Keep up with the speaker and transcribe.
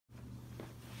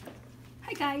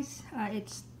Hi guys,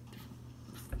 it's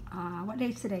what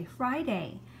day is today?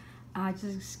 Friday.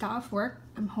 Just got off work.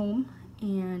 I'm home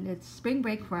and it's spring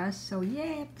break for us, so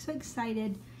yay, I'm so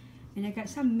excited. And I got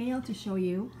some mail to show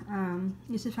you.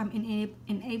 This is from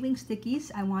Enabling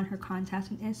Stickies. I won her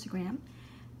contest on Instagram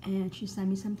and she sent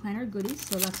me some planner goodies,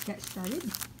 so let's get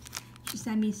started. She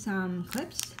sent me some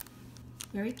clips,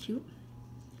 very cute.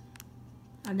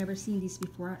 I've never seen these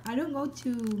before. I don't go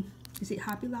to, is it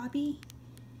Hobby Lobby?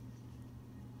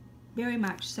 Very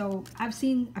much. So I've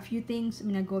seen a few things. I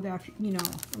mean, I go there, you know,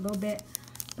 a little bit,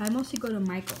 but I mostly go to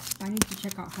Michael's. But I need to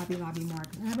check out Hobby Lobby more.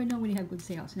 I never know when you have good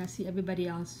sales, and I see everybody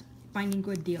else finding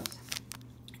good deals.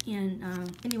 And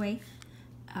anyway,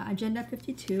 Agenda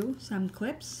 52, some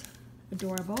clips,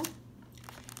 adorable.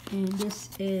 And this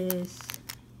is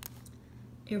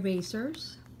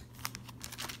erasers.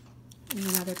 And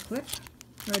another clip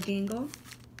for a dangle.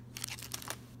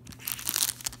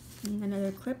 And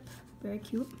another clip, very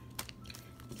cute.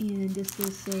 And this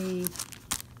is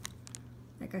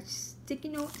like a sticky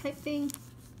note type thing.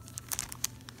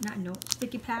 Not note,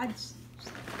 sticky pads.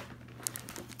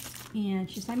 And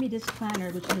she sent me this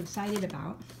planner, which I'm excited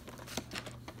about.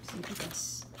 Let's see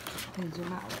if I can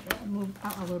zoom out a little bit, move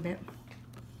out a little bit.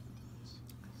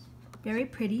 Very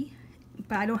pretty,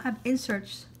 but I don't have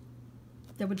inserts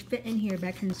that would fit in here, but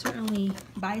I can certainly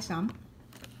buy some.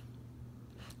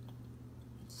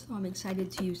 So I'm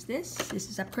excited to use this. This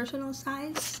is a personal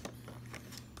size.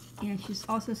 And she's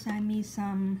also sent me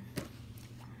some,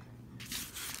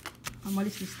 what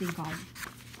is this thing called?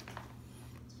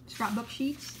 Scrapbook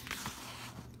sheets.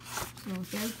 So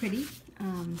very pretty.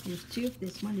 There's two of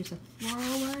this one. There's a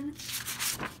floral one.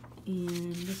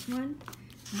 And this one.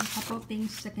 And a couple of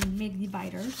things that can make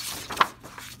dividers.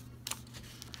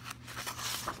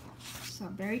 So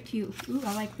very cute. Ooh,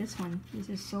 I like this one. This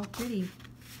is so pretty.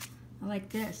 I like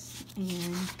this,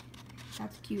 and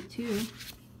that's cute too.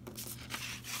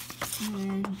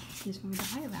 And this one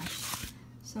with the eyelash.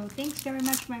 So thanks very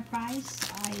much for my prize.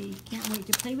 I can't wait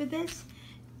to play with this.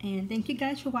 And thank you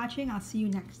guys for watching. I'll see you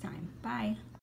next time. Bye.